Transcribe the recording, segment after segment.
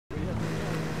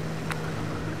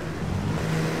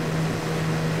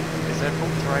that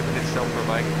boat driving itself or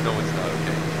like? No, it's not.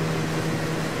 Okay.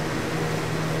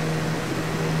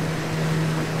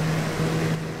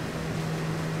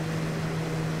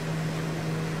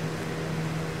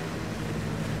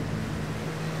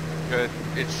 Good.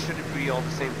 It shouldn't be all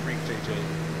the same freak, JJ.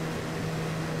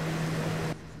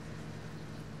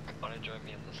 Want to join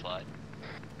me in the slide?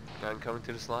 I'm coming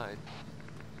to the slide.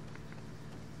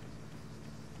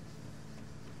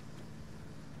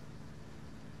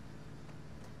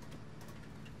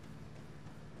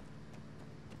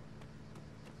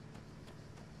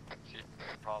 See,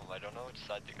 problem, I don't know which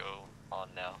side to go on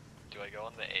now. Do I go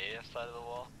on the AAF side of the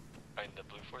wall? I mean the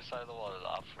Blue Force side of the wall or the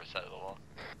Op Force side of the wall?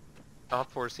 Op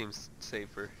 4 seems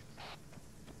safer.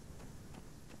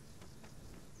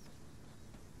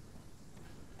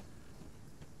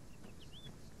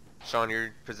 Sean,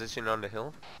 you're positioned on the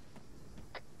hill?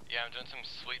 Yeah, I'm doing some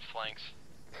sweet flanks.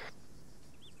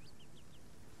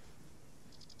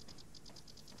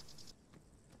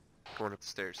 Going up the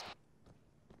stairs.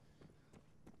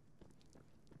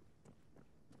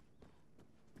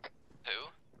 Who?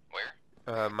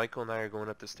 Where? Michael and I are going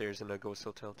up the stairs in a ghost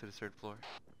hotel to the 3rd floor.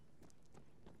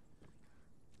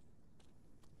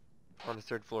 On the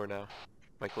 3rd floor now.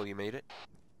 Michael, you made it?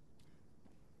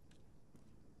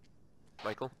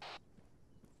 Michael?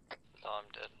 No, I'm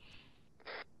dead.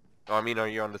 Oh, I mean, are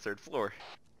you on the 3rd floor?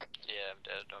 Yeah, I'm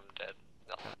dead. I'm dead.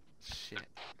 No. Ah, shit.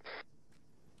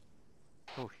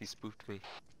 Oh, he spooked me.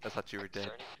 I thought you were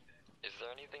dead. Is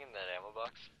there anything in that ammo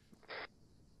box?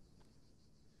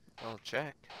 I'll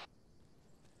check.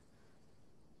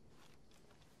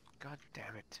 God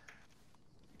damn it.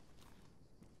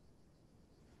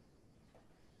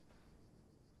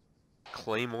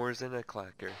 Claymores in a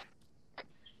clacker.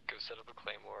 Go set up a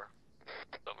claymore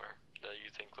somewhere that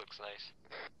you think looks nice.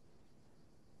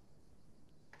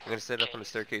 I'm gonna set it up on the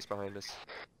staircase behind us.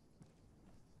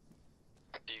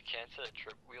 You can't set a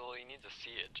trip wheel, you need to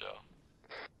see it, Joe.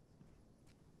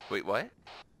 Wait, what?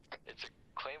 It's a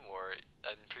claymore,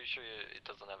 I'm pretty sure it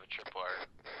doesn't have a tripwire.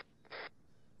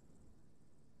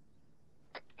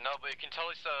 No, but you can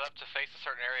totally set it up to face a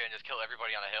certain area and just kill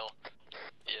everybody on a hill.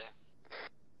 Yeah.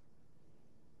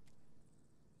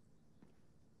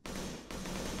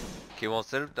 Okay, well,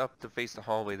 set it up to face the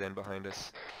hallway then behind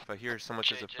us. If I hear so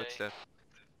much as a footstep.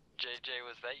 JJ,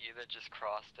 was that you that just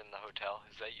crossed in the hotel?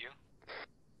 Is that you?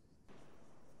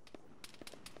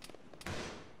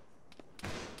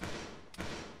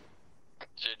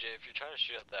 JJ, if you're trying to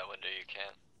shoot out that window, you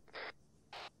can.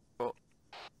 Oh.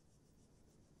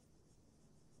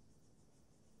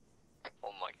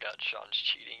 Oh my god, Sean's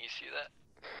cheating, you see that?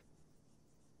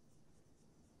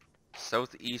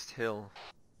 Southeast hill.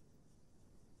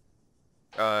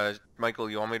 Michael,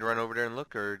 you want me to run over there and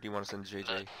look, or do you want to send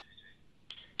JJ?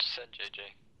 Send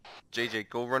JJ. JJ,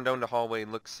 go run down the hallway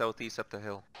and look southeast up the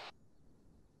hill.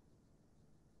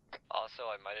 Also,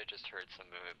 I might have just heard some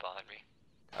movement behind me.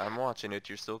 I'm watching it,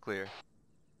 you're still clear.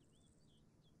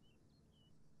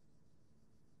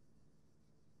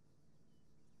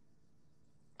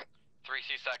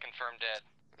 CSAT confirmed dead.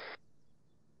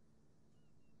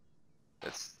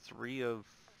 That's 3 of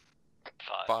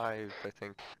 5. 5, I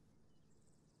think.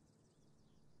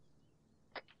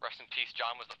 Rest in peace,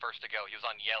 John was the first to go. He was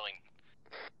on yelling.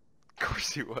 Of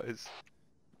course he was.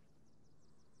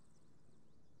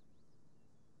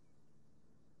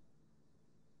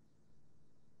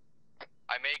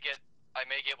 I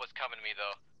may get what's coming to me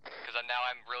though, because now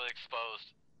I'm really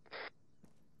exposed.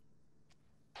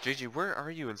 JJ, where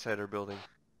are you inside our building?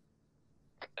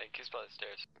 I think he's by the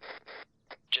stairs.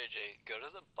 JJ, go to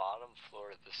the bottom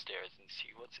floor of the stairs and see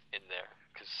what's in there,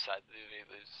 because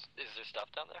is there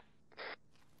stuff down there?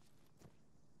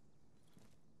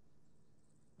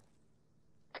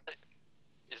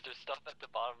 Is there stuff at the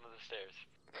bottom of the stairs?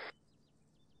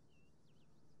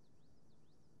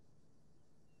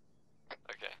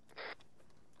 Okay.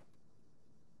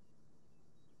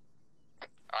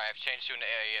 Alright, I've changed to an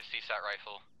AAF CSAT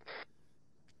rifle.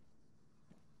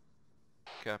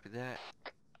 Copy that.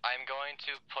 I'm going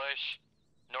to push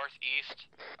northeast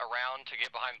around to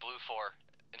get behind Blue 4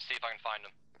 and see if I can find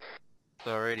him.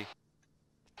 Alrighty.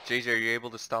 JJ, are you able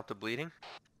to stop the bleeding?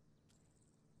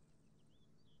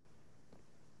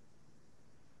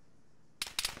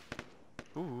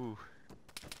 Ooh.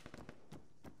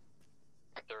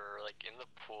 They're like in the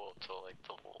pool to like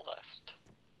the left,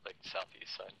 like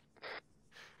southeast side.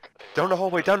 Down the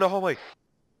hallway, down the hallway!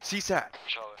 CSAT!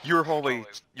 Your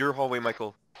hallway,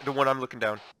 Michael. The one I'm looking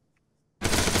down. You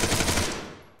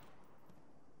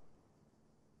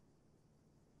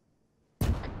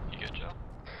good, Joe?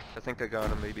 I think I got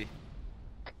him, maybe.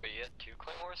 But you had 2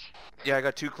 claymores? Yeah, I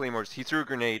got 2 claymores. He threw a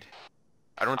grenade.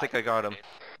 I don't think I got him.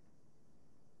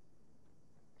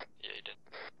 Yeah, you did.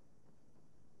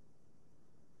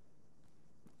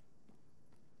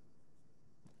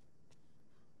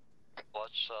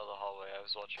 Watch the hallway, I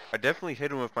was watching. I definitely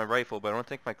hit him with my rifle, but I don't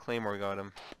think my claymore got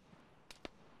him.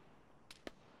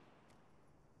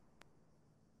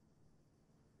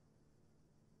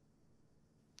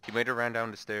 He might have ran down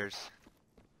the stairs.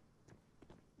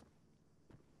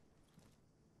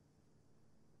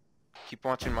 Keep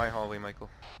watching my hallway, Michael.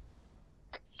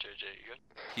 JJ, you good?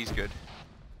 He's good.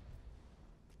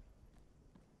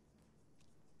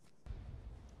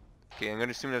 Okay, I'm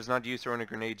gonna assume that's not you throwing a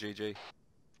grenade, JJ.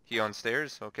 He on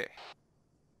stairs? Okay.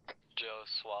 Joe,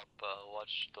 swap,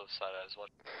 watch those side eyes,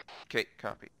 watch. Okay,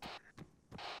 copy.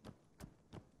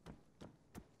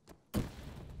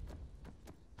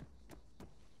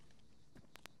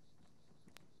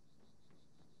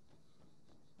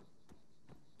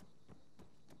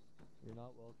 You're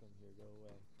not welcome here, go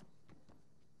away.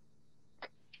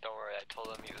 Don't worry, I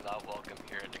told him he was not welcome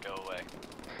here and to go away.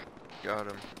 Got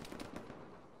him.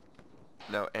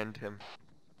 Now end him.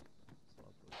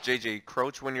 JJ,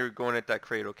 crouch when you're going at that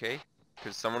crate, okay?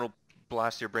 Because someone will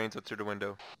blast your brains out through the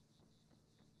window.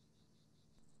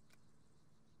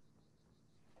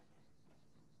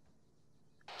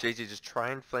 JJ, just try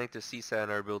and flank the CSAT in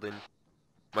our building.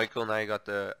 Michael and I got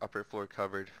the upper floor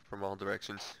covered from all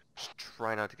directions. Just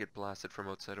try not to get blasted from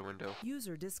outside a window.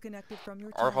 User disconnected from your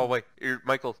Our channel. hallway.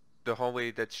 Michael, the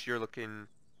hallway that you're looking...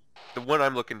 The one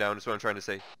I'm looking down is what I'm trying to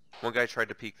say. One guy tried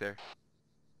to peek there.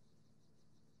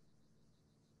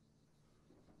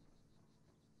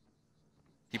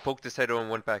 He poked his head out and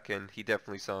went back in. He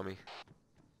definitely saw me.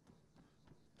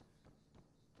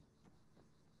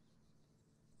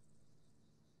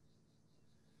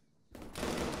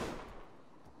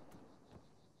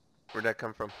 Where'd that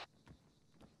come from?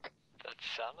 That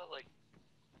sounded like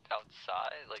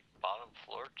outside, like bottom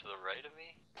floor to the right of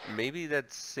me. Maybe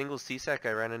that single CSAC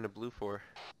I ran into blue for.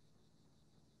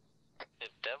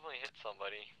 It definitely hit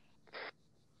somebody.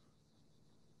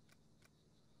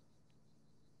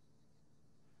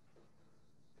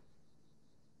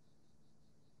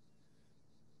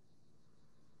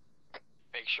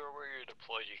 Make sure where you're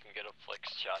deployed you can get a flick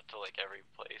shot to like every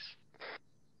place.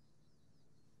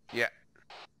 Yeah.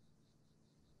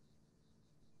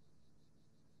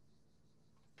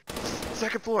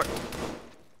 Second floor!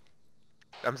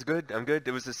 I'm good, I'm good.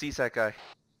 It was the CSAC guy.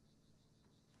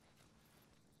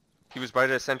 He was by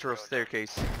the central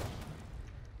staircase.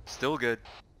 Still good.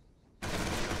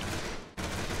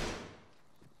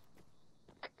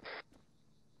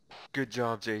 Good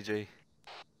job, JJ.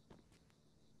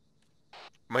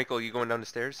 Michael, you going down the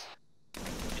stairs?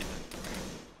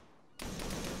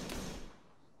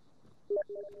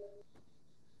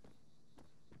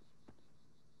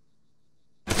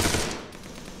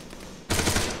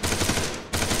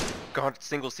 God,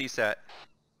 single CSAT.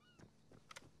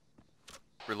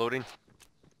 Reloading.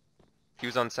 He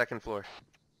was on second floor.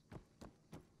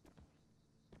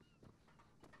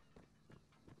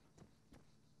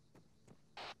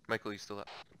 Michael, you still up?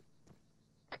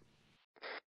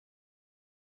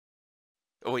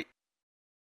 Oh wait,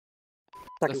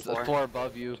 Second floor. Floor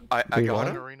above you. I got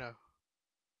him? Arena.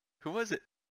 Who was it?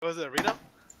 Was it Arena?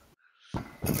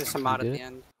 There's some mod at did? the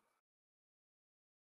end.